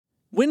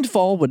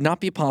Windfall would not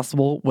be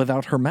possible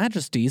without Her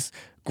Majesty's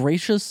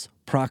gracious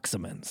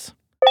Proximans.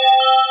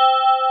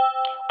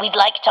 We'd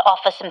like to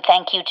offer some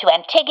thank you to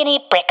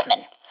Antigone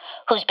Brickman,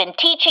 who's been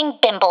teaching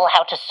Bimble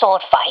how to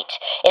sword fight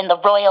in the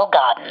Royal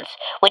Gardens,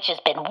 which has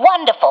been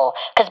wonderful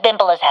because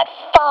Bimble has had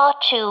far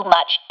too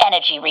much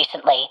energy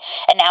recently,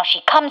 and now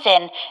she comes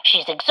in,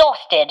 she's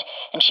exhausted,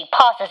 and she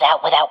passes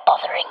out without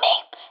bothering me.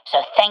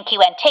 So thank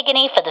you,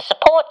 Antigone, for the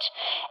support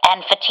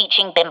and for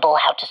teaching Bimble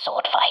how to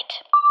sword fight.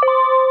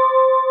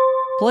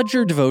 Pledge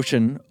your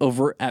devotion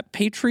over at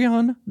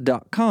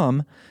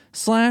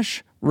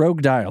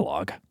patreon.com/Rogue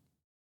Dialogue.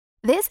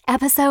 This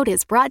episode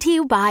is brought to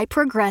you by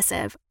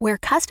Progressive, where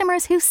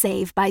customers who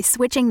save by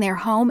switching their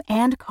home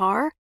and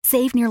car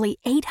save nearly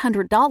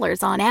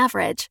 $800 on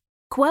average.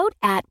 Quote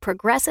at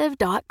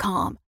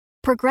Progressive.com.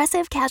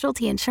 Progressive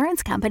Casualty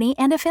Insurance Company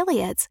and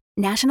Affiliates.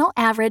 National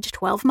average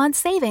 12-month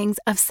savings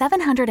of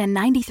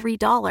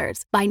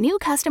 $793 by new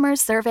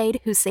customers surveyed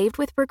who saved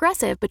with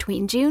Progressive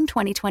between June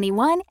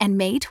 2021 and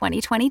May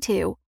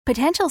 2022.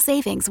 Potential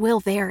savings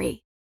will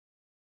vary.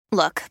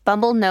 Look,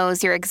 Bumble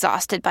knows you're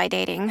exhausted by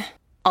dating.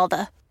 All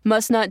the,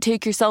 must not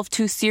take yourself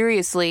too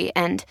seriously,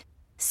 and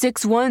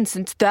 6'1"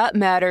 since that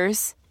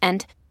matters,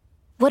 and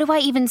what do I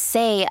even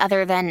say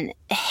other than,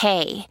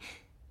 hey?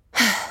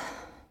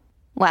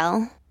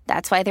 Well,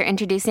 that's why they're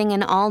introducing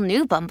an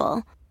all-new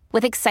Bumble,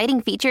 with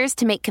exciting features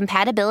to make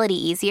compatibility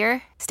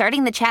easier,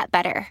 starting the chat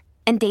better,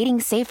 and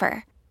dating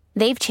safer.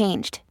 They've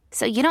changed,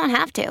 so you don't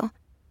have to.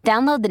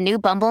 Download the new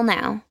Bumble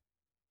now.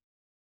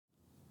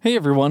 Hey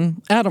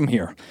everyone, Adam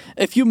here.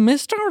 If you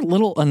missed our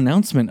little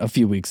announcement a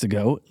few weeks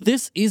ago,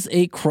 this is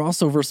a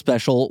crossover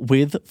special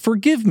with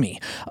Forgive Me,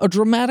 a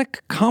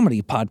dramatic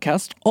comedy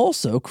podcast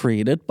also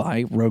created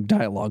by Rogue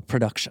Dialogue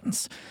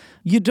Productions.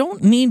 You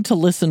don't need to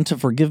listen to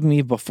Forgive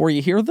Me before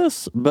you hear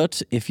this,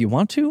 but if you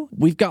want to,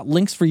 we've got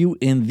links for you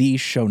in the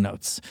show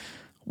notes.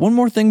 One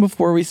more thing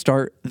before we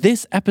start,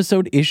 this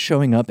episode is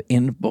showing up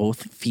in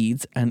both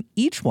feeds and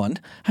each one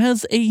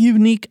has a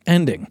unique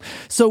ending.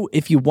 So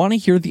if you want to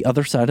hear the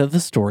other side of the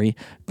story,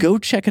 go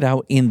check it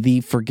out in the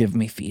Forgive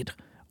Me feed.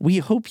 We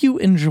hope you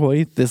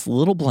enjoy this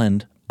little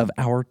blend of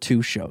our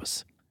two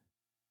shows.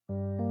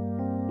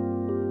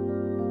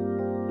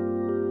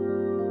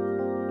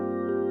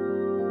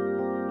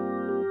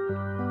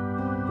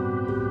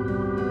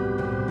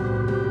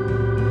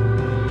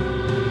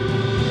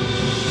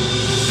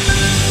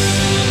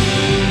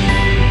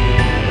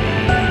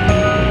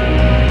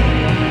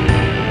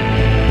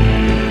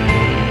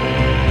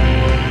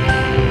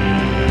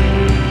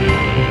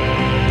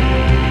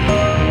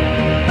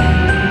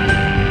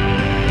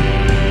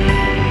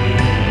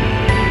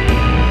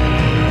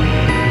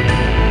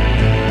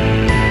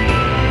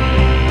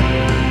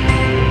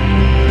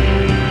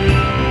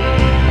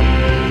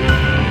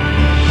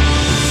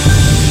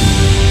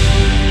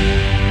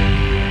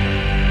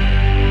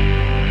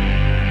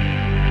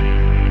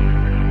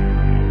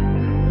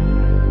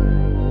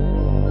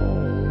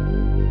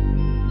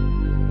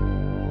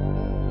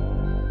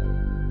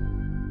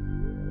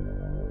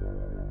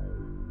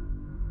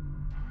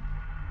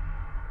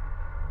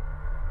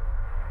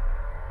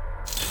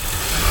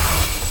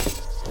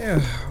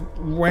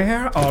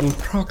 Where on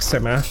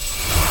Proxima?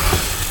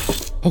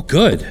 Oh,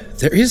 good.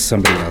 There is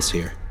somebody else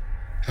here.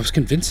 I was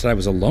convinced that I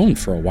was alone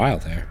for a while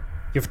there.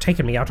 You've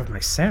taken me out of my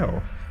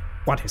cell.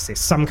 What is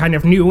this, some kind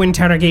of new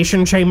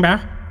interrogation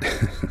chamber?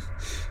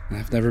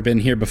 I've never been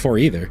here before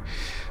either,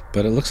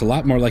 but it looks a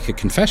lot more like a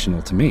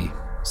confessional to me.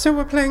 So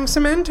we're playing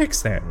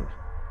semantics then.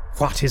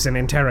 What is an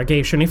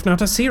interrogation if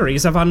not a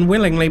series of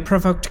unwillingly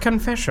provoked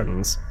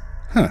confessions?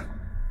 Huh.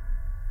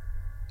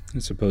 I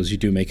suppose you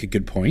do make a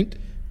good point.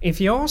 If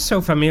you're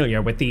so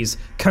familiar with these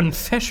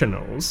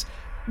confessionals,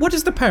 what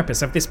is the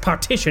purpose of this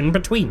partition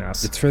between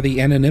us? It's for the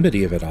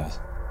anonymity of it all.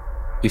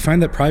 We find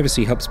that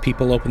privacy helps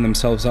people open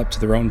themselves up to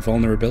their own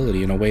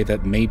vulnerability in a way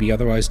that may be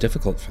otherwise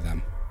difficult for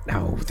them.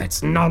 Oh,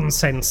 that's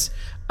nonsense.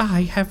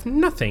 I have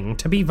nothing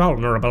to be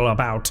vulnerable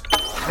about.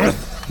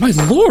 My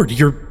lord,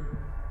 you're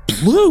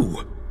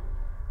blue!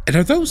 And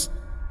are those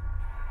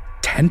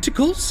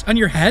tentacles on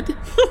your head?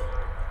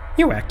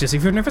 You act as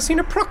if you've never seen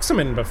a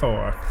Proximan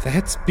before.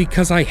 That's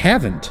because I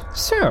haven't.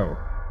 So,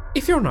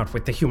 if you're not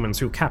with the humans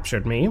who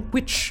captured me,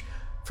 which,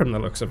 from the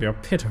looks of your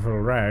pitiful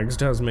rags,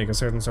 does make a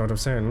certain sort of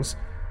sense,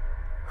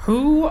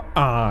 who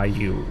are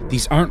you?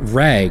 These aren't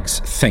rags,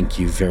 thank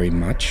you very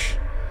much.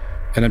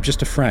 And I'm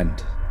just a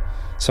friend.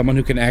 Someone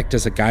who can act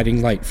as a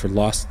guiding light for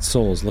lost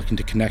souls looking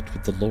to connect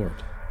with the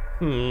Lord.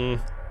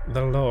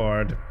 The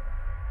Lord.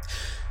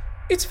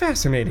 It's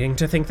fascinating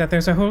to think that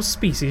there's a whole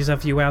species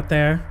of you out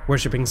there,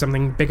 worshipping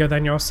something bigger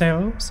than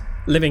yourselves,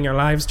 living your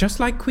lives just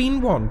like Queen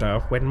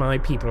Wanda, when my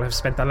people have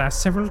spent the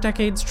last several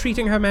decades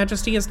treating Her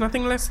Majesty as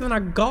nothing less than a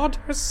god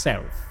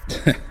herself.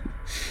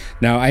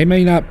 Now, I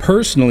may not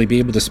personally be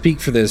able to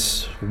speak for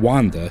this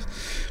Wanda,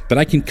 but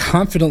I can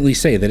confidently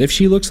say that if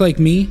she looks like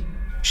me,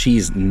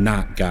 she's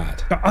not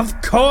God.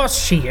 Of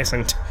course she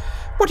isn't.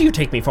 What do you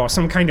take me for,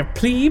 some kind of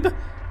plebe?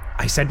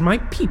 I said my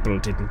people,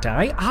 didn't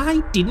I?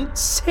 I didn't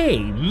say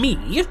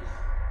me.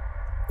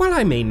 While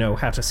I may know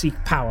how to seek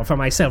power for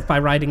myself by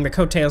riding the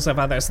coattails of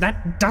others,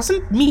 that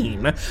doesn't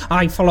mean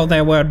I follow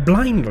their word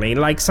blindly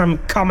like some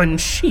common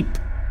sheep.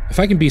 If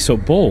I can be so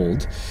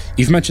bold,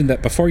 you've mentioned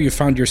that before you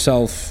found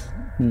yourself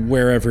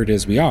wherever it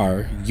is we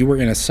are, you were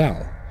in a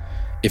cell.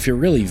 If you're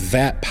really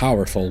that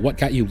powerful, what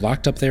got you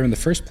locked up there in the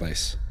first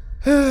place?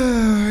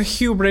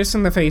 Hubris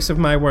in the face of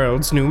my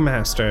world's new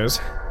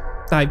masters.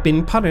 I've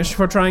been punished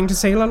for trying to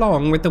sail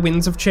along with the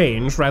winds of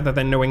change rather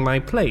than knowing my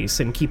place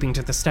and keeping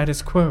to the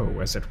status quo,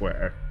 as it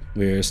were.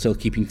 We're still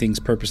keeping things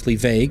purposely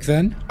vague,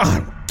 then?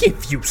 I'll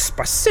give you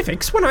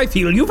specifics when I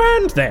feel you've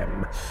earned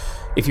them.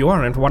 If you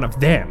aren't one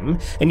of them,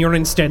 and you're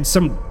instead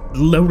some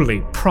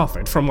lowly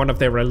prophet from one of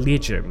their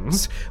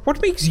religions,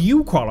 what makes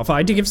you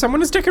qualified to give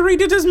someone as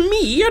decorated as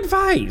me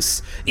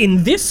advice?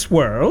 In this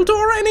world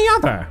or any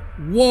other?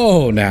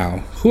 Whoa, now.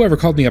 Whoever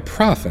called me a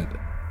prophet?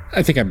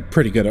 I think I'm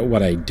pretty good at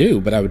what I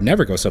do, but I would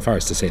never go so far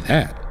as to say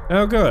that.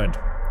 Oh, good.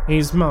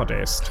 He's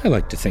modest. I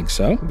like to think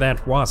so.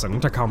 That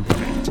wasn't a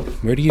compliment.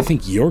 Where do you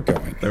think you're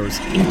going? Those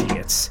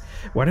idiots,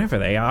 whatever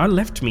they are,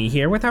 left me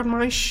here without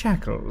my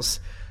shackles.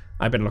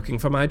 I've been looking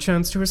for my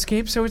chance to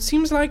escape, so it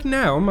seems like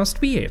now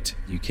must be it.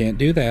 You can't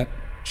do that.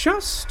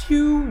 Just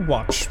you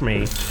watch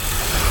me.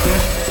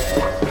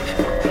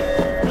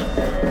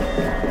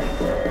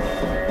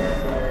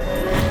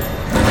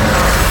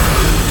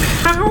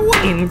 How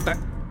in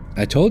the...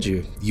 I told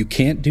you, you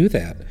can't do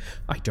that.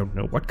 I don't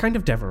know what kind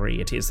of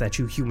devilry it is that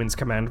you humans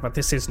command, but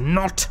this is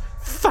not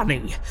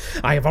funny.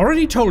 I have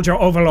already told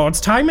your overlords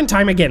time and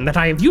time again that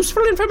I have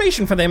useful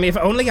information for them if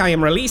only I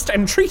am released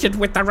and treated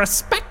with the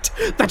respect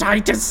that I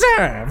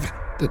deserve.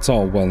 That's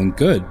all well and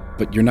good,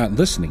 but you're not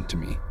listening to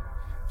me.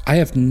 I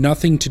have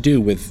nothing to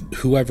do with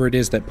whoever it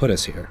is that put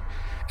us here,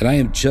 and I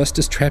am just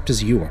as trapped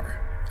as you are.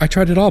 I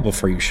tried it all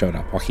before you showed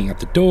up, walking out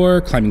the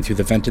door, climbing through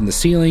the vent in the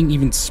ceiling,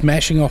 even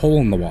smashing a hole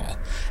in the wall.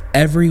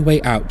 Every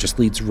way out just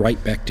leads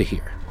right back to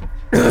here.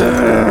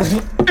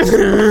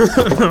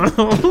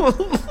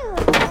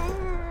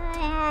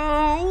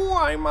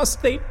 Why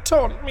must they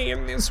taunt me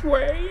in this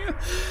way?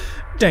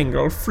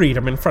 Dangle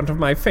freedom in front of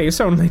my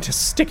face only to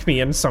stick me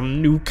in some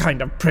new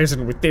kind of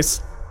prison with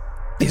this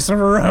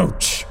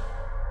roach.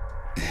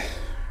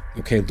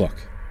 Okay,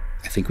 look.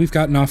 I think we've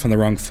gotten off on the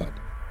wrong foot.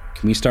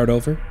 Can we start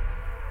over?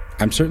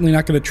 I'm certainly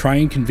not going to try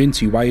and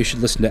convince you why you should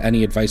listen to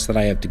any advice that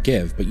I have to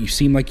give, but you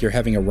seem like you're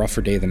having a rougher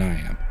day than I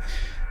am.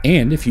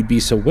 And if you'd be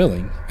so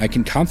willing, I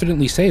can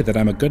confidently say that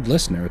I'm a good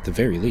listener at the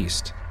very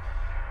least.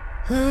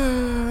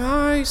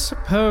 I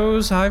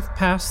suppose I've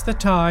passed the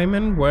time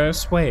in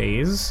worse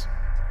ways.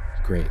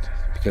 Great,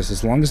 because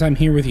as long as I'm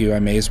here with you, I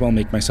may as well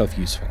make myself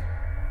useful.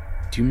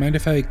 Do you mind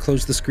if I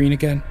close the screen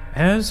again?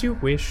 As you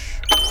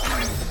wish.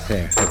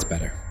 There, that's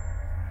better.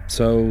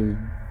 So,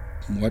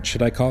 what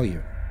should I call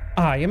you?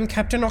 I am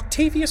Captain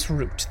Octavius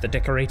Root, the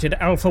decorated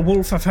alpha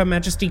wolf of Her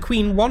Majesty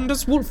Queen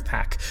Wanda's wolf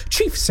pack,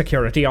 chief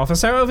security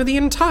officer over the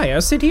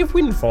entire city of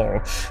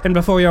Windfall. And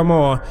before your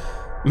more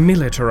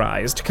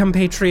militarized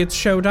compatriots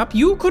showed up,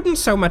 you couldn't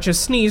so much as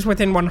sneeze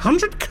within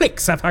 100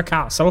 clicks of her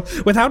castle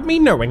without me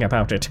knowing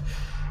about it.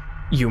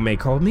 You may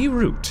call me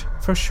Root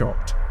for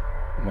short.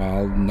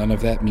 While none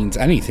of that means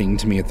anything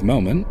to me at the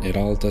moment, it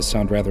all does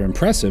sound rather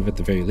impressive at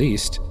the very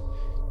least.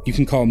 You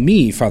can call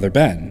me Father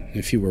Ben,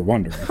 if you were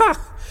wondering.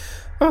 Ha!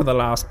 Oh, the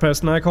last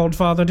person I called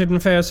father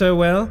didn't fare so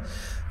well.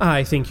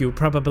 I think you'd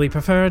probably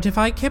prefer it if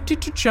I kept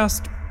it to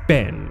just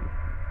Ben.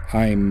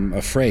 I'm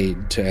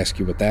afraid to ask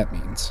you what that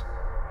means.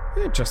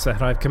 Just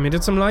that I've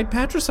committed some light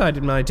patricide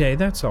in my day,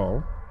 that's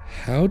all.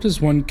 How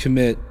does one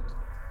commit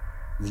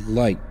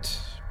light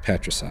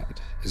patricide?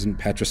 Isn't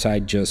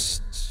patricide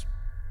just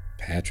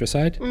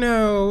patricide?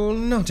 No,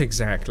 not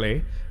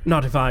exactly.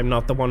 Not if I'm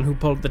not the one who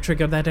pulled the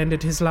trigger that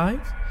ended his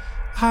life.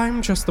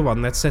 I'm just the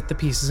one that set the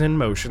pieces in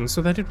motion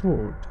so that it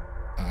would.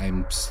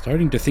 I'm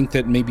starting to think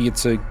that maybe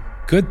it's a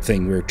good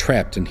thing we're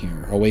trapped in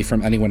here, away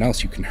from anyone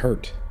else you can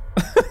hurt.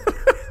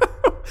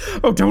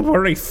 Oh, don't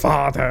worry,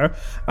 Father.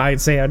 I'd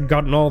say I'd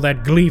gotten all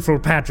that gleeful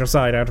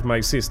patricide out of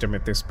my system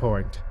at this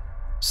point.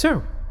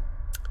 So,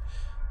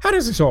 how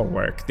does this all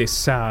work,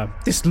 this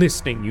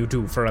listening you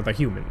do for other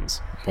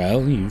humans?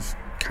 Well, you've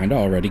kind of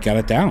already got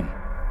it down.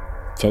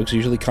 Folks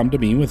usually come to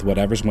me with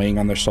whatever's weighing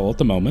on their soul at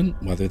the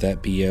moment, whether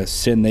that be a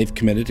sin they've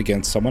committed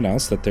against someone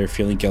else that they're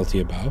feeling guilty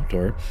about,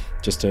 or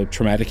just a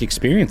traumatic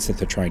experience that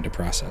they're trying to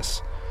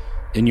process.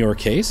 In your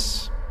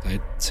case,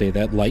 I'd say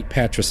that light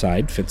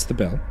patricide fits the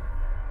bill.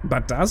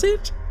 But does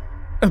it?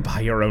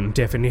 By your own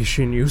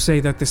definition, you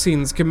say that the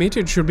sins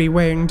committed should be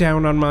weighing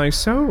down on my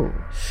soul.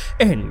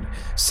 And,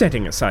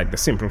 setting aside the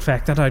simple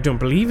fact that I don't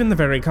believe in the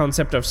very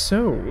concept of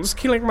souls,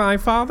 killing my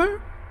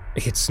father?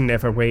 It's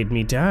never weighed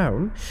me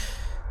down.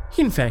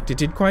 In fact, it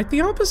did quite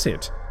the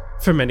opposite.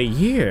 For many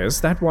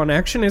years, that one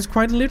action has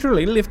quite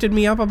literally lifted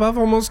me up above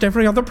almost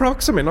every other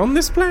Proximan on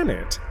this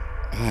planet.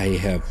 I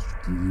have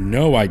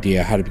no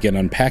idea how to begin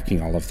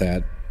unpacking all of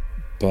that,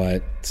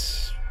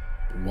 but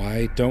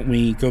why don't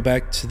we go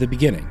back to the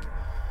beginning?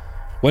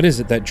 What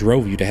is it that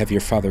drove you to have your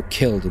father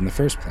killed in the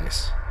first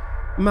place?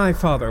 My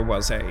father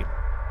was a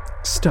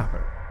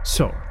stubborn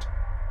sort.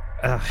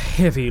 a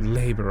heavy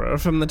laborer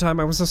from the time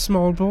I was a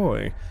small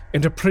boy,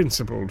 and a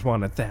principled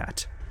one at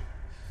that.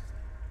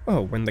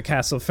 Oh, when the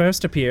castle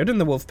first appeared and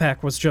the wolf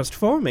pack was just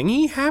forming,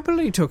 he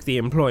happily took the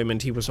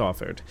employment he was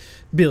offered,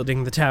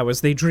 building the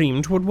towers they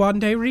dreamed would one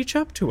day reach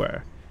up to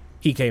her.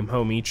 He came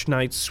home each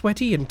night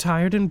sweaty and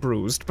tired and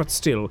bruised, but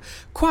still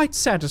quite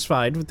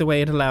satisfied with the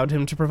way it allowed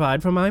him to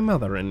provide for my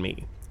mother and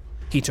me.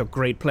 He took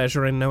great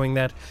pleasure in knowing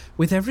that,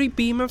 with every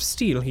beam of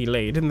steel he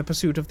laid in the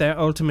pursuit of their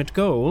ultimate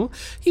goal,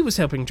 he was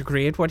helping to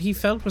create what he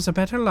felt was a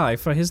better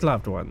life for his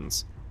loved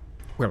ones.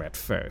 Well, at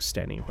first,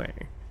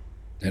 anyway.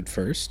 At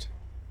first?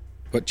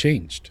 What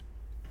changed?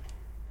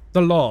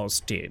 The laws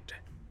did.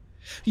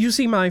 You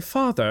see, my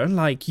father,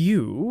 like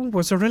you,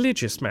 was a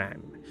religious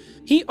man.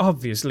 He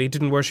obviously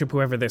didn't worship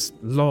whoever this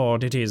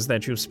lord it is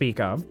that you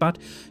speak of, but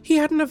he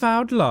had an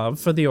avowed love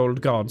for the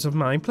old gods of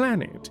my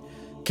planet.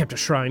 Kept a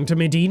shrine to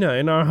Medina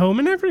in our home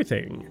and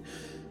everything.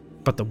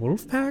 But the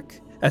wolf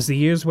pack, as the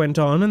years went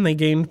on and they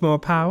gained more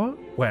power,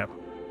 well,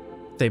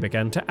 they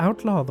began to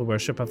outlaw the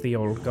worship of the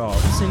old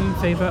gods in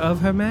favor of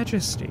Her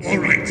Majesty. All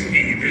right,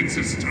 heathens,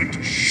 it's time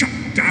to shut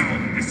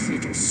down this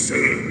little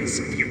service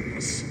of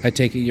yours. I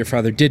take it your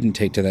father didn't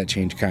take to that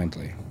change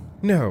kindly.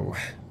 No,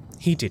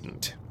 he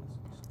didn't.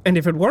 And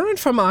if it weren't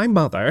for my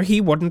mother, he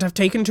wouldn't have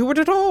taken to it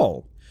at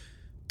all.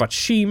 But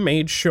she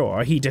made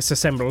sure he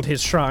disassembled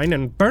his shrine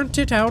and burnt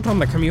it out on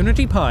the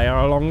community pyre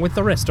along with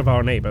the rest of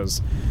our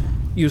neighbors.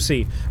 You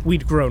see,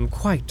 we'd grown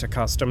quite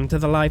accustomed to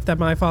the life that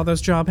my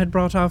father's job had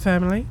brought our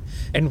family,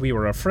 and we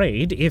were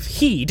afraid if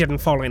he didn't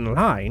fall in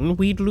line,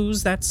 we'd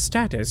lose that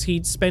status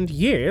he'd spent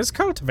years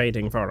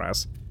cultivating for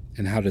us.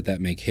 And how did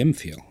that make him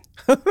feel?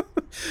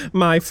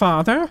 My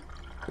father?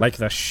 Like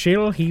the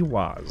shill he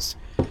was.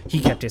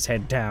 He kept his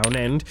head down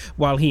and,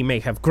 while he may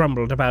have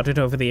grumbled about it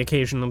over the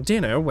occasional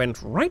dinner,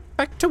 went right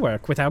back to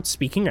work without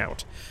speaking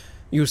out.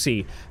 You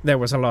see, there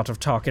was a lot of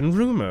talk and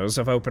rumors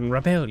of open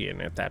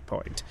rebellion at that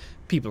point.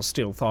 People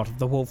still thought of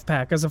the wolf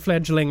pack as a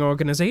fledgling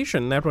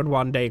organization that would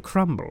one day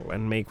crumble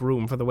and make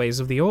room for the ways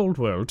of the old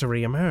world to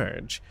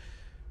re-emerge.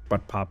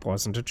 But Pop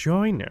wasn't a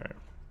joiner.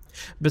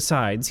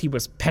 Besides, he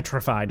was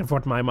petrified of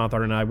what my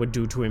mother and I would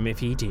do to him if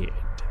he did.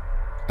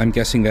 I'm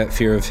guessing that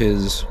fear of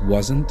his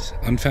wasn't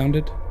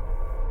unfounded?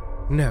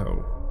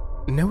 No,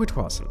 it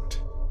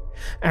wasn't.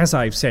 As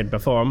I've said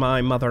before,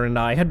 my mother and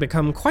I had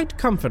become quite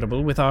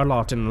comfortable with our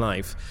lot in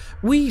life.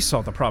 We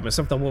saw the promise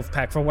of the wolf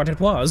pack for what it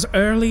was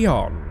early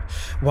on.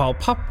 While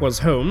Pop was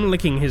home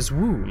licking his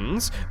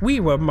wounds,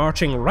 we were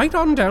marching right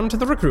on down to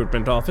the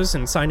recruitment office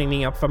and signing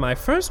me up for my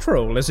first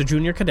role as a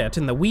junior cadet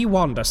in the Wee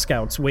Wanda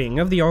Scouts wing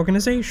of the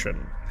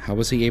organization. How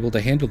was he able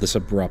to handle this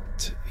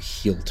abrupt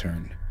heel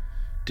turn?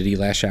 Did he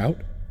lash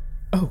out?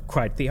 Oh,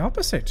 quite the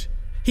opposite.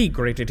 He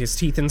grated his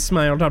teeth and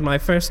smiled on my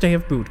first day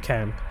of boot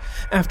camp.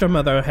 After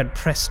Mother had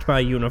pressed my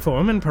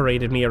uniform and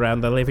paraded me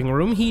around the living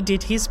room, he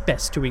did his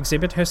best to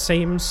exhibit her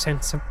same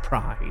sense of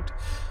pride,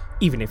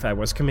 even if I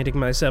was committing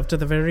myself to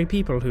the very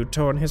people who'd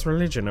torn his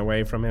religion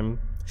away from him.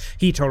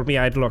 He told me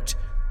I'd looked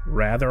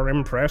rather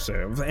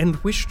impressive and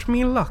wished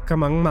me luck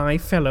among my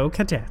fellow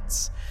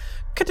cadets.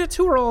 Cadets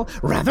who were all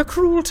rather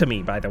cruel to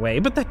me, by the way,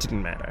 but that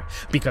didn't matter,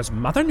 because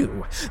Mother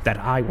knew that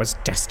I was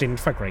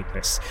destined for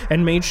greatness,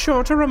 and made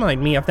sure to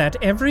remind me of that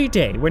every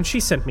day when she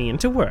sent me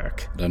into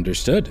work.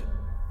 Understood.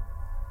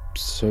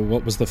 So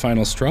what was the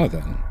final straw,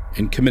 then,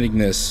 in committing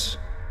this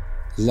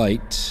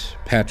light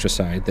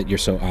patricide that you're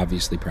so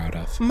obviously proud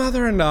of?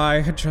 Mother and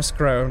I had just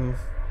grown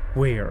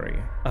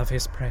weary of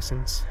his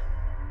presence.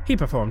 He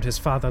performed his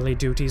fatherly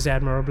duties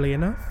admirably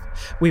enough.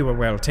 We were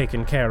well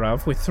taken care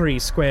of, with 3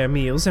 square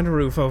meals and a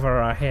roof over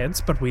our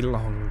heads, but we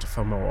longed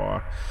for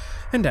more.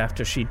 And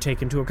after she'd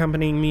taken to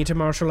accompanying me to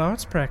martial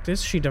arts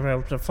practice, she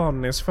developed a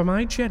fondness for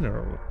my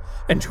general.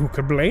 And who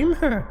could blame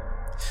her?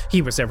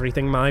 He was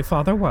everything my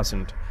father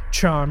wasn't.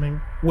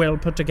 Charming, well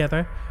put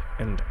together,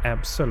 and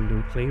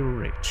absolutely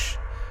rich.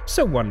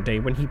 So one day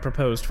when he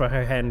proposed for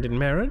her hand in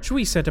marriage,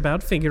 we set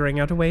about figuring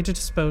out a way to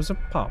dispose of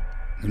Pop.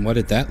 And what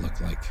did that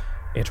look like?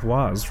 It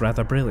was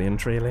rather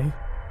brilliant, really.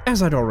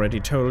 As I'd already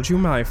told you,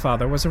 my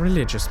father was a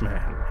religious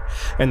man,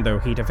 and though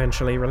he'd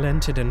eventually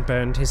relented and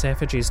burned his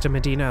effigies to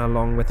Medina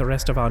along with the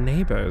rest of our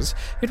neighbors,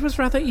 it was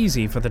rather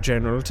easy for the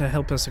general to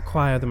help us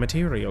acquire the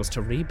materials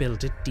to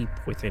rebuild it deep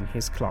within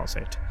his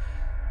closet.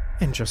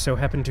 And just so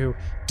happened to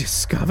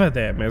discover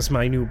them as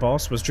my new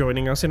boss was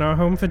joining us in our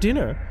home for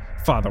dinner.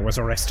 Father was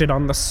arrested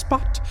on the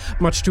spot,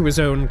 much to his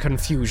own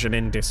confusion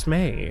and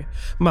dismay.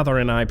 Mother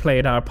and I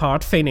played our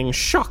part, feigning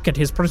shock at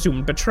his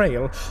presumed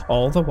betrayal,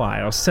 all the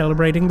while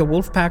celebrating the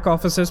Wolfpack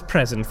officer's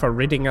present for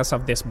ridding us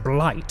of this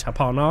blight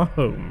upon our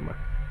home.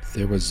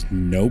 There was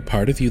no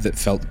part of you that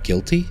felt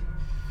guilty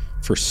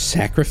for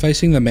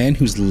sacrificing the man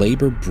whose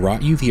labor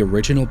brought you the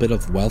original bit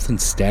of wealth and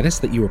status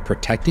that you were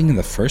protecting in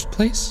the first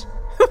place?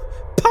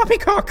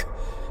 Poppycock!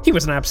 He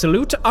was an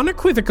absolute,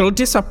 unequivocal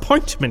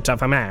disappointment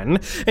of a man,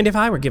 and if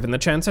I were given the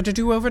chance at a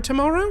do-over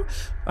tomorrow,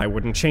 I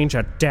wouldn't change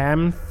a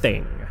damn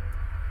thing.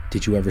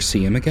 Did you ever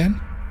see him again?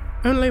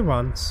 Only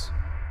once.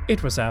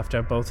 It was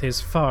after both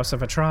his farce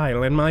of a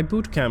trial and my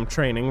boot camp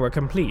training were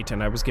complete,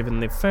 and I was given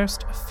the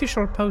first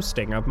official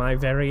posting of my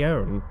very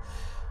own.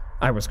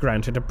 I was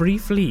granted a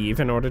brief leave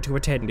in order to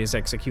attend his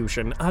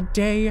execution, a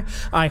day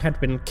I had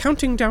been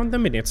counting down the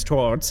minutes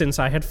toward since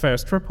I had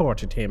first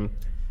reported him.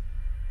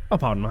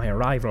 Upon my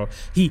arrival,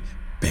 he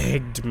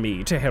begged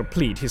me to help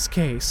plead his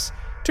case,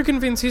 to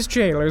convince his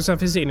jailers of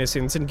his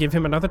innocence and give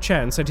him another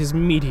chance at his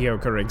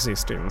mediocre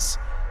existence.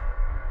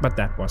 But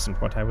that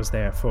wasn't what I was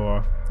there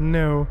for.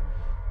 No.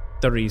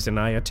 The reason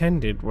I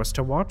attended was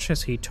to watch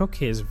as he took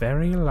his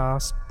very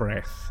last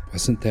breath.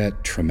 Wasn't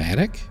that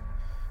traumatic?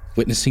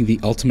 Witnessing the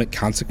ultimate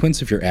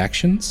consequence of your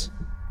actions?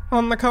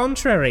 On the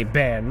contrary,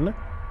 Ben.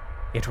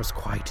 It was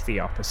quite the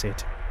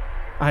opposite.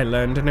 I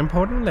learned an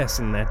important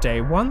lesson that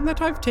day, one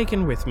that I've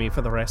taken with me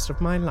for the rest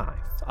of my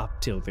life, up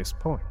till this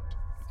point.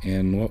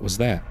 And what was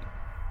that?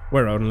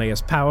 We're only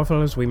as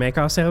powerful as we make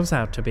ourselves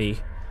out to be,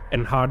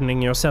 and hardening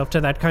yourself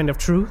to that kind of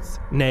truth,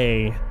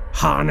 nay,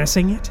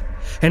 harnessing it,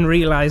 and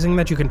realizing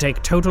that you can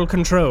take total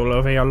control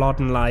over your lot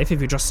in life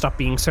if you just stop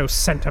being so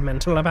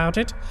sentimental about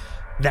it,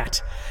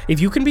 that if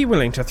you can be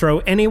willing to throw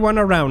anyone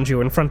around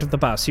you in front of the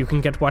bus, you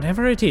can get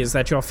whatever it is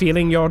that you're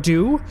feeling you're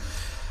due,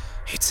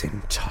 it's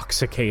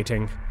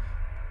intoxicating.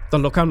 The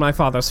look on my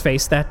father's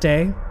face that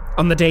day,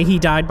 on the day he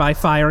died by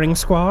firing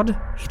squad,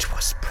 it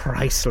was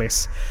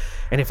priceless.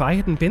 And if I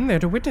hadn't been there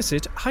to witness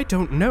it, I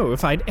don't know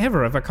if I'd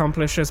ever have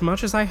accomplished as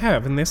much as I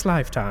have in this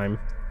lifetime.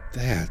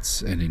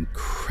 That's an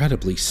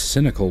incredibly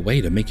cynical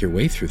way to make your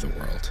way through the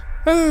world.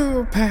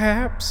 Oh,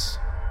 perhaps.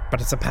 But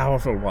it's a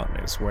powerful one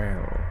as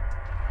well.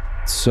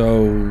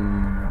 So,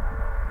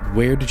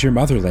 where did your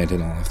mother land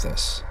in all of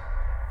this?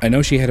 I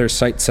know she had her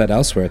sights set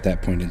elsewhere at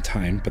that point in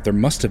time, but there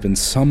must have been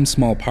some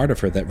small part of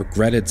her that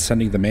regretted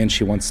sending the man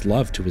she once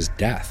loved to his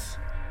death.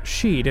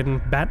 She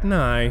didn't bat an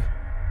eye.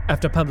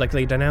 After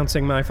publicly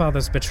denouncing my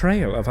father's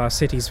betrayal of our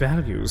city's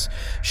values,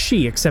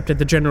 she accepted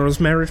the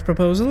general's marriage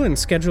proposal and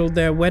scheduled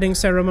their wedding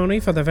ceremony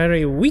for the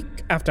very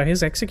week after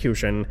his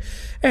execution.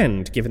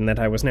 And given that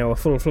I was now a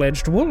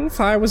full-fledged wolf,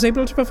 I was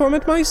able to perform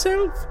it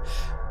myself.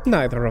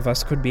 Neither of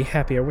us could be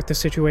happier with the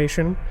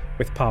situation.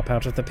 With Pop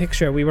out of the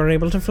picture, we were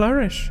able to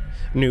flourish.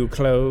 New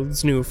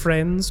clothes, new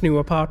friends, new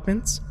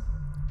apartments.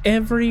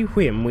 Every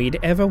whim we'd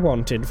ever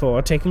wanted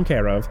for taken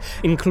care of,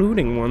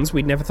 including ones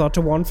we'd never thought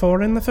to want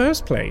for in the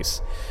first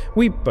place.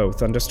 We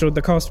both understood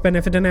the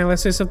cost-benefit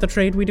analysis of the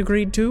trade we'd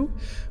agreed to.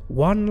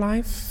 One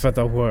life for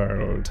the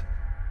world.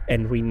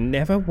 And we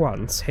never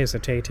once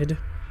hesitated.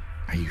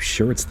 Are you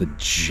sure it's the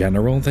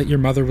general that your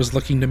mother was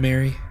looking to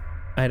marry?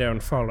 I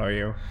don't follow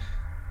you.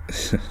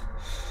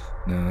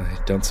 No, I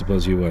don't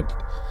suppose you would.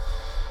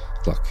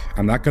 Look,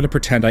 I'm not going to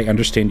pretend I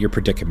understand your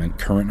predicament,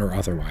 current or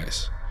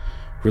otherwise.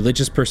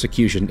 Religious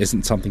persecution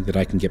isn't something that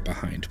I can get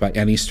behind by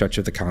any stretch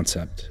of the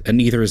concept, and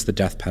neither is the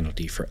death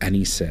penalty for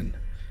any sin.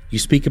 You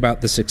speak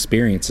about this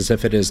experience as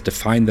if it has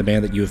defined the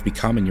man that you have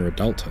become in your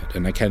adulthood,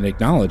 and I can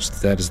acknowledge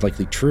that is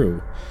likely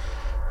true.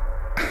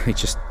 I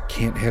just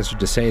can't hazard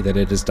to say that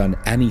it has done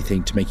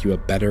anything to make you a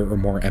better or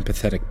more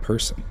empathetic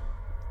person.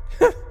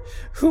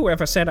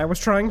 Whoever said I was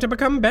trying to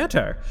become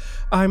better?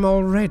 I'm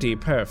already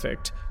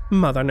perfect.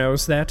 Mother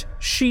knows that.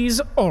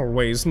 She's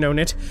always known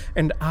it,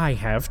 and I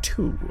have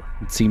too.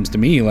 It seems to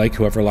me like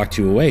whoever locked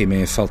you away may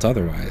have felt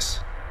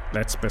otherwise.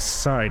 That's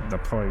beside the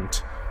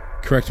point.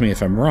 Correct me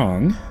if I'm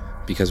wrong,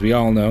 because we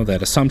all know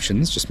that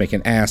assumptions just make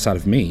an ass out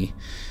of me.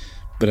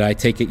 But I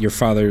take it your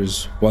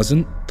father's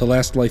wasn't the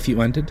last life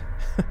you ended?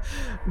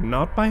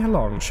 Not by a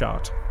long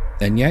shot.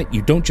 And yet,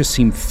 you don't just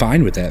seem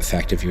fine with that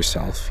fact of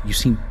yourself. You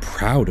seem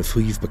proud of who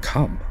you've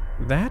become.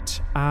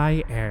 That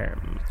I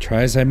am.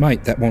 Try as I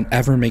might, that won't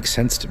ever make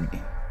sense to me.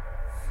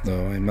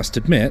 Though I must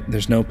admit,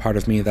 there's no part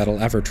of me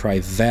that'll ever try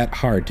that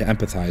hard to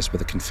empathize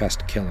with a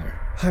confessed killer.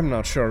 I'm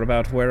not sure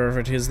about wherever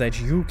it is that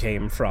you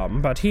came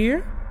from, but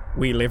here,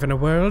 we live in a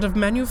world of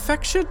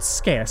manufactured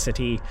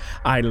scarcity.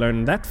 I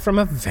learned that from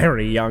a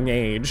very young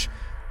age.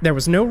 There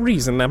was no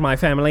reason that my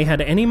family had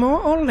any more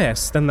or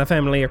less than the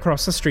family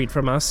across the street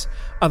from us,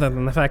 other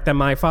than the fact that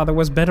my father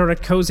was better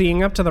at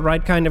cozying up to the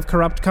right kind of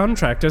corrupt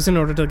contractors in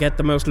order to get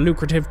the most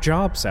lucrative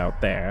jobs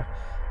out there.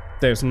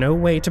 There's no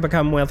way to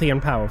become wealthy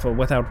and powerful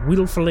without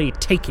willfully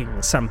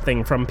taking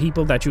something from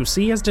people that you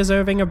see as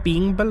deserving of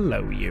being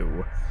below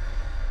you.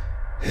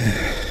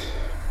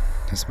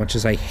 As much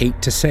as I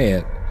hate to say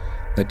it,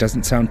 that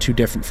doesn't sound too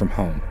different from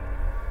home.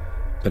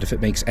 But if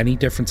it makes any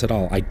difference at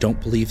all, I don't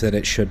believe that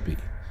it should be.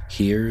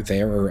 Here,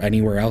 there, or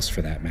anywhere else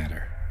for that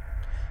matter.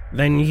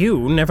 Then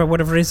you never would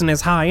have risen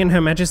as high in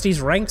Her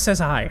Majesty's ranks as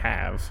I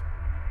have.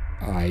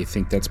 I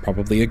think that's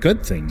probably a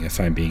good thing, if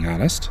I'm being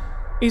honest.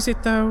 Is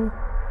it, though?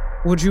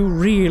 Would you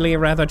really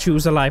rather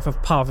choose a life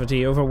of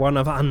poverty over one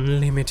of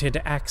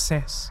unlimited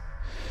access?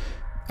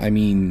 I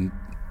mean,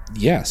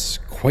 yes,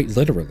 quite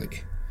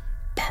literally.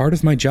 Part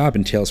of my job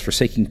entails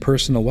forsaking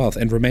personal wealth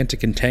and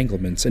romantic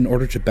entanglements in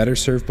order to better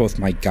serve both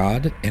my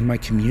God and my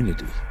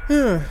community.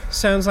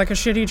 Sounds like a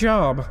shitty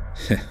job.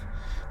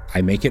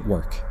 I make it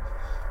work.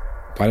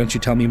 Why don't you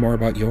tell me more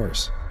about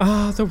yours?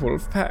 Ah, the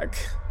wolf pack.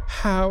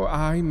 How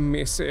I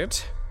miss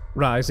it.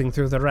 rising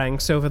through the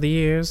ranks over the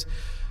years.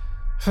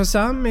 For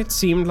some, it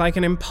seemed like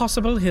an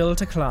impossible hill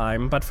to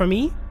climb, but for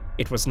me,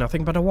 it was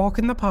nothing but a walk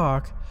in the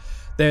park.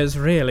 There's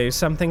really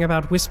something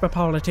about whisper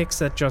politics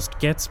that just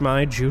gets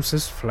my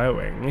juices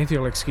flowing, if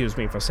you'll excuse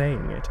me for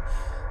saying it.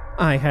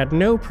 I had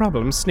no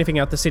problem sniffing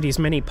out the city's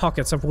many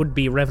pockets of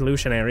would-be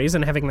revolutionaries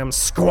and having them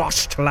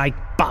squashed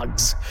like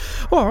bugs,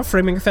 or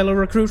framing a fellow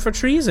recruit for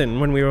treason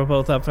when we were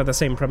both up for the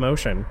same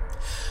promotion.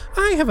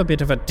 I have a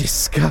bit of a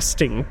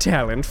disgusting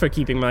talent for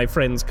keeping my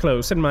friends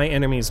close and my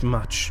enemies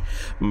much,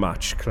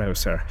 much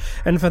closer,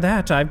 and for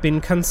that I've been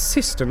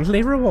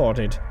consistently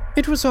rewarded.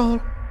 It was all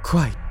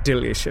quite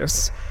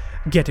delicious.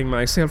 Getting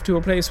myself to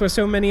a place where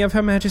so many of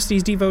Her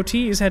Majesty's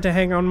devotees had to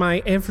hang on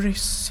my every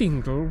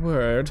single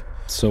word.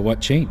 So what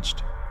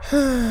changed?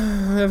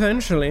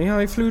 Eventually,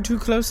 I flew too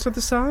close to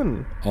the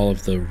sun. All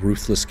of the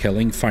ruthless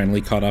killing finally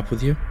caught up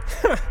with you?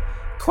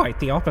 Quite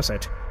the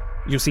opposite.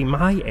 You see,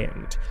 my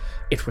end,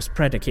 it was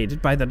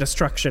predicated by the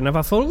destruction of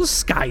a full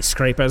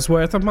skyscraper's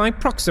worth of my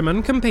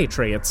Proximan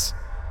compatriots.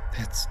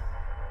 That's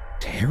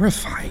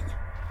terrifying.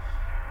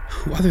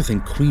 Who other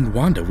than Queen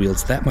Wanda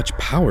wields that much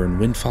power in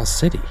Windfall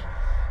City?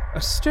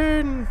 A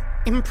stern,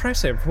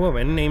 impressive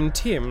woman named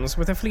Timms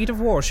with a fleet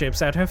of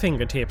warships at her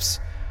fingertips.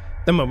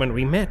 The moment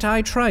we met,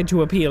 I tried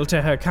to appeal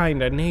to her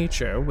kinder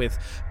nature with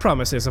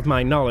promises of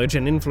my knowledge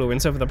and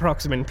influence over the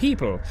Proximan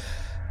people,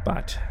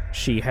 but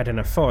she had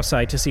enough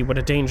foresight to see what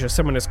a danger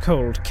someone as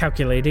cold,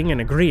 calculating,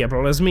 and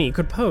agreeable as me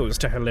could pose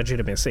to her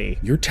legitimacy.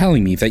 You're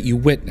telling me that you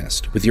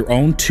witnessed, with your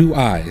own 2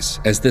 eyes,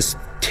 as this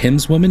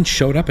Timms woman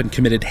showed up and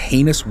committed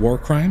heinous war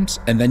crimes,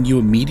 and then you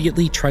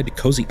immediately tried to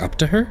cozy up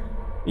to her?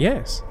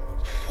 Yes.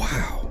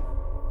 Wow.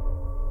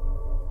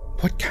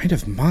 What kind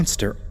of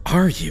monster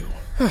are you?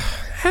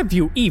 Have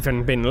you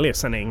even been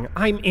listening?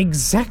 I'm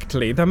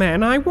exactly the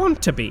man I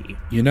want to be.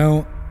 You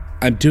know,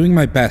 I'm doing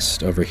my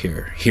best over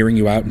here, hearing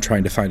you out and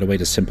trying to find a way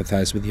to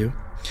sympathize with you.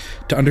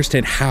 To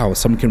understand how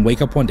someone can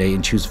wake up one day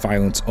and choose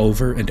violence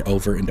over and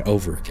over and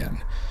over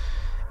again.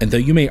 And though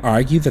you may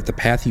argue that the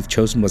path you've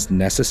chosen was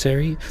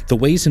necessary, the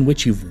ways in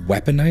which you've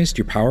weaponized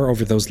your power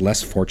over those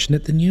less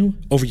fortunate than you,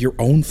 over your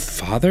own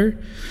father,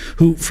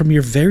 who, from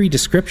your very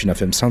description of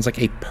him, sounds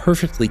like a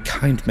perfectly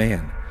kind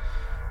man.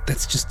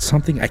 That's just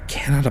something I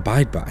cannot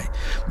abide by.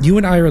 You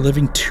and I are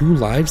living 2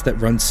 lives that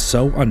run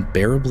so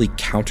unbearably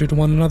counter to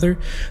one another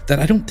that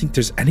I don't think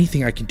there's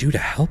anything I can do to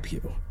help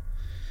you.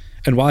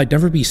 And while I'd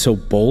never be so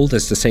bold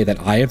as to say that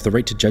I have the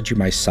right to judge you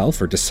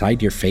myself or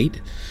decide your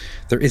fate,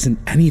 there isn't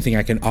anything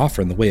I can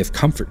offer in the way of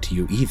comfort to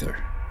you either.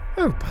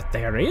 Oh, but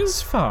there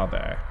is,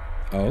 Father.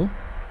 Oh?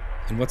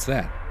 And what's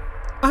that?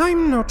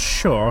 I'm not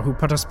sure who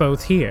put us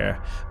both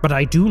here, but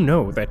I do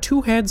know that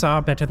 2 heads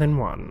are better than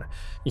 1.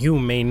 You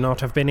may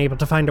not have been able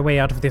to find a way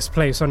out of this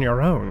place on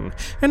your own,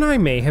 and I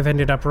may have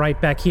ended up right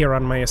back here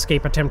on my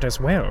escape attempt as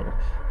well.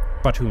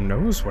 But who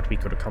knows what we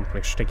could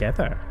accomplish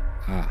together?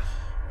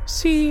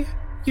 See,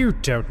 you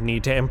don't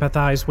need to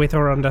empathize with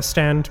or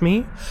understand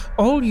me.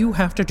 All you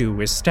have to do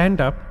is stand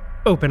up,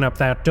 open up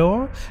that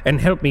door,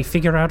 and help me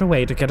figure out a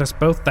way to get us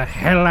both the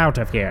hell out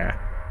of here.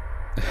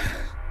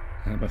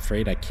 I'm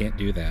afraid I can't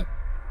do that.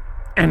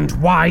 And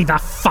why the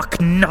fuck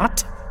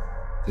not?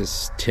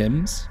 This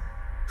Timms,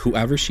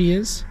 whoever she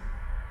is,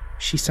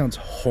 she sounds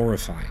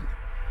horrifying.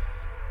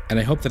 And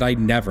I hope that I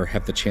never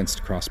have the chance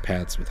to cross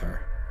paths with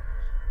her.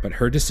 But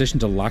her decision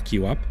to lock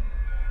you up,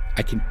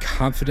 I can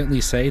confidently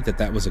say that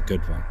that was a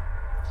good one.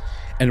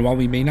 And while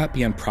we may not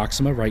be on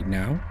Proxima right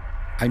now,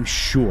 I'm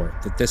sure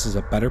that this is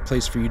a better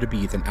place for you to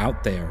be than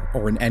out there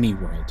or in any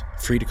world,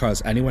 free to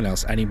cause anyone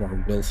else any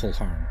more willful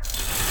harm.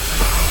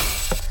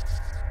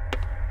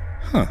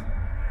 Huh.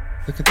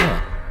 Look at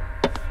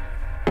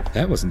that.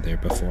 That wasn't there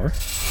before.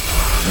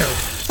 No.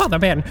 Father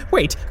Ben,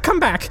 wait, come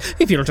back.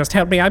 If you'll just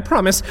help me, I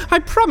promise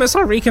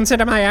I'll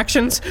reconsider my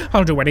actions.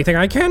 I'll do anything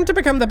I can to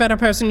become the better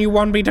person you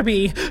want me to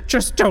be.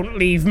 Just don't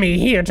leave me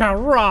here to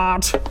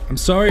rot. I'm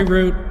sorry,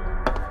 Root.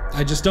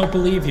 I just don't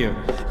believe you.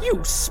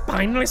 You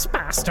spineless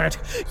bastard.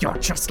 You're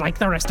just like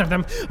the rest of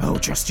them. Oh,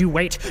 just you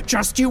wait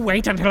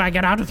until I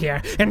get out of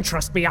here. And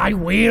trust me, I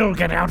will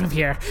get out of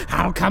here.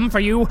 I'll come for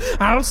you.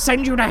 I'll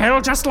send you to hell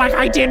just like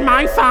I did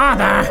my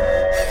father.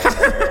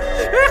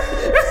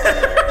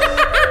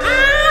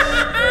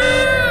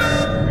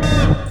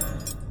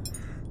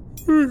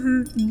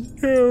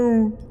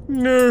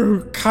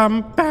 No,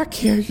 come back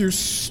here, you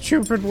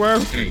stupid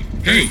worm. Hey,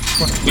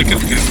 wake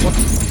up, Captain.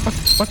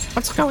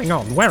 What's going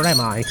on? Where am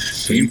I?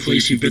 Same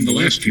place you've been the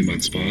last few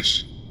months,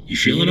 boss. You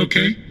feeling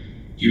okay?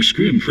 You were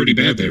screaming pretty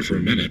bad there for a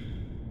minute.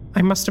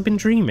 I must have been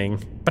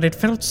dreaming, but it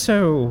felt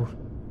so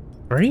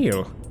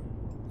real.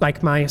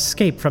 Like my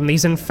escape from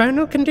these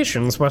infernal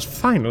conditions was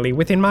finally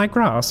within my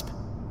grasp.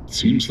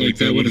 Seems like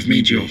that would have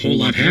made you a whole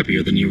lot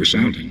happier than you were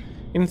sounding.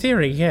 In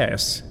theory,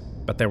 yes,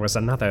 but there was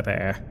another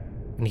there.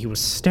 And he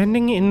was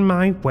standing in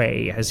my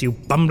way, as you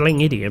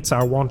bumbling idiots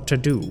are wont to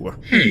do.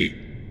 Hey,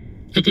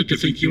 I'd like to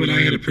think you and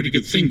I had a pretty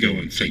good thing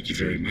going, thank you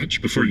very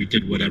much, before you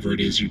did whatever it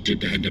is you did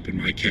to end up in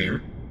my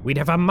care. We'd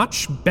have a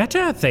much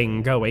better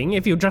thing going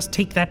if you just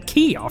take that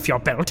key off your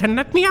belt and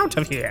let me out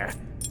of here.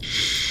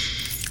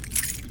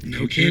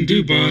 No can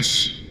do,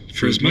 boss.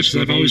 For as much as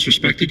I've always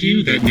respected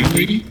you, that new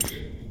lady,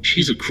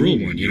 she's a cruel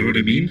one, you know what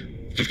I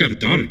mean? I've got a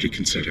daughter to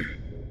consider.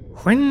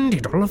 When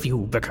did all of you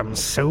become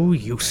so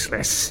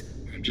useless?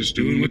 I'm just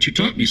doing what you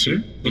taught me,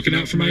 sir. Looking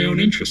out for my own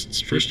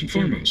interests, first and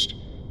foremost.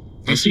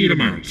 I'll see you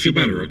tomorrow. Feel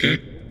better,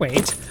 okay?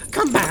 Wait,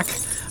 come back.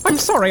 I'm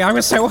sorry I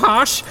was so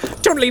harsh.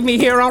 Don't leave me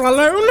here all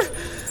alone.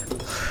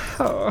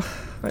 Oh,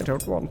 I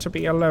don't want to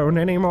be alone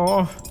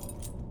anymore.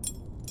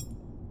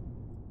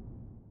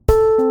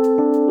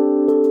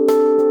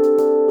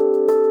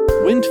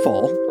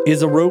 Windfall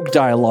is a Rogue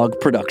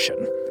Dialogue production.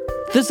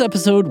 This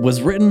episode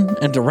was written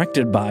and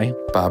directed by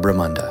Bob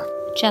Ramunda,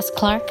 Jess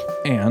Clark,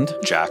 and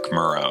Jack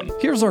Marone.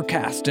 Here's our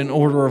cast in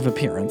order of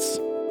appearance.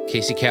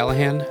 Casey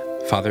Callahan,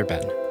 Father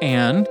Ben,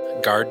 And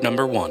Guard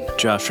number 1.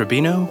 Josh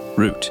Rubino,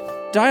 Root.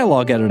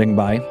 dialogue editing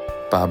by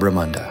Bob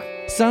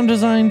Ramunda, sound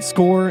design,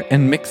 score,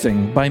 and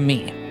mixing by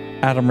me,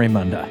 Adam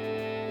Raymunda.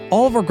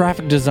 All of our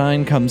graphic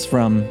design comes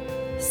from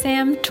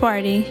Sam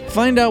Twardy.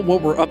 Find out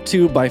what we're up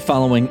to by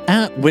following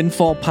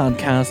 @Windfall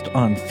Podcast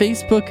on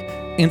Facebook,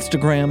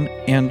 Instagram,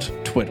 and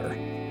Twitter.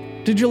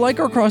 Did you like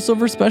our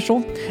crossover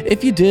special?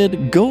 If you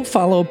did, go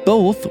follow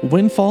both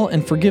Windfall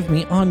and Forgive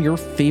Me on your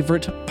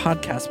favorite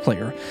podcast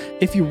player.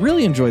 If you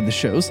really enjoyed the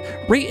shows,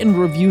 rate and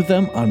review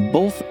them on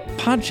both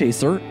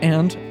Podchaser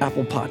and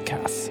Apple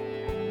Podcasts.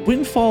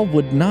 Windfall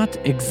would not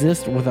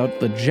exist without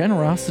the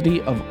generosity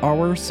of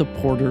our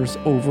supporters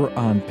over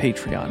on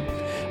Patreon.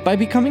 By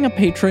becoming a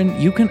patron,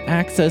 you can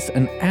access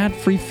an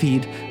ad-free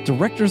feed,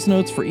 director's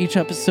notes for each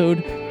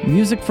episode,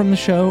 music from the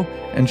show,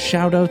 and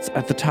shoutouts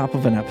at the top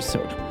of an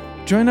episode.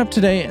 Join up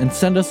today and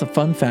send us a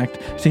fun fact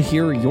to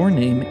hear your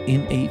name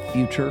in a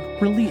future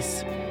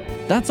release.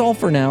 That's all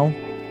for now,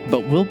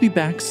 but we'll be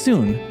back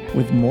soon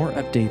with more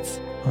updates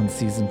on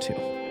Season 2.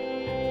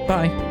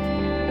 Bye.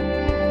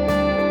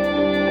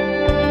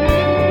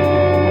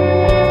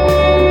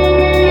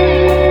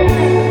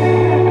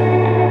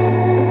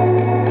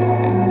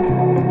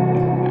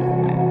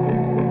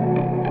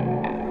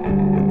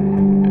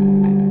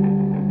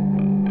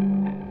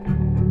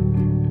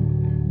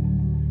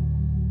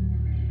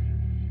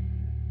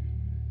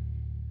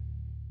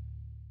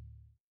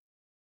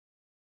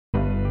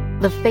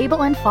 The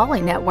Fable and Folly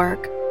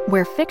Network,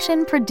 where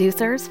fiction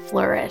producers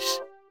flourish.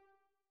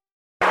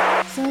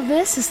 So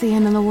this is the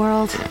end of the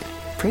world.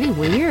 Pretty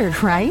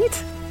weird,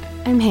 right?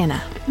 I'm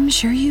Hannah. I'm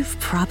sure you've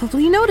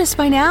probably noticed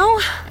by now.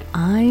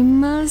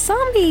 I'm a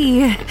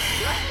zombie.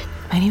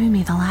 Might even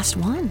be the last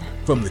one.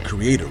 From the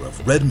creator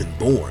of Redmond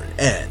Born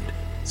and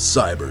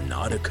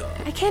Cybernautica.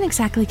 I can't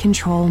exactly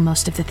control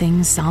most of the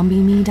things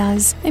zombie me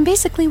does. I'm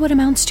basically what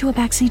amounts to a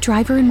backseat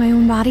driver in my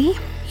own body.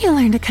 You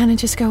learn to kind of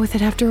just go with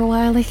it after a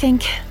while, I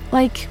think.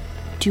 Like,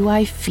 do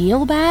I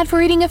feel bad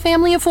for eating a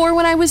family of 4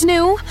 when I was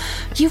new?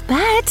 You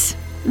bet.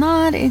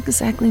 Not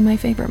exactly my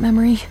favorite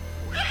memory.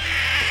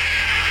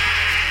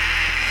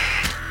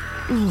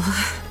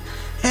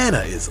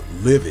 Hannah is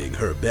living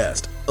her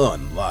best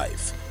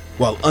unlife,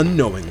 while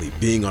unknowingly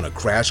being on a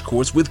crash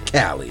course with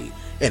Callie,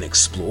 an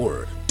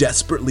explorer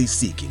desperately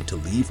seeking to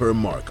leave her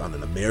mark on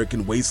an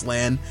American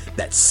wasteland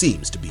that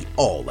seems to be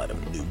all out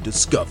of new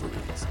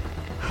discoveries.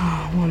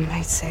 One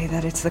might say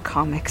that it's the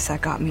comics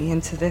that got me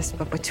into this,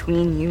 but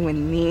between you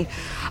and me,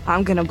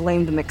 I'm gonna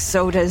blame the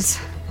McSodas.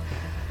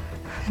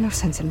 No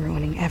sense in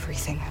ruining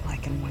everything I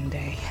like in one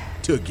day.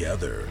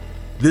 Together,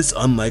 this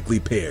unlikely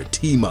pair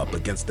team up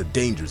against the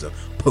dangers of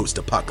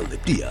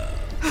post-apocalyptia.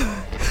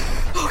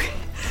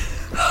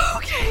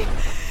 Okay.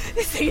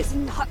 This thing is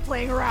not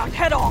playing around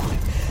at all.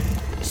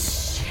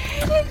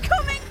 Shit,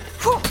 incoming!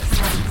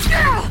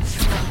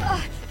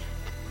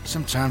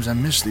 Sometimes I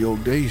miss the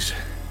old days.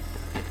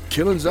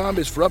 Killing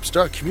zombies for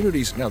upstart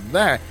communities, now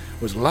that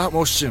was a lot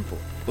more simple.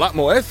 A lot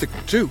more ethical,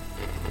 too.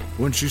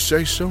 Wouldn't you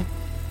say so?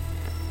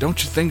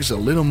 Don't you think it's a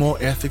little more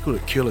ethical to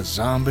kill a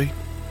zombie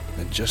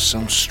than just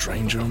some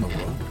stranger on the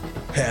road?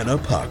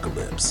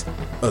 Hannah-Pocalypse,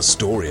 a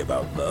story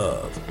about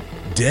love,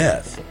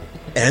 death,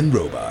 and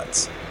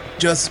robots.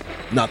 Just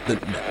not the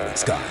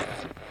Netflix kind.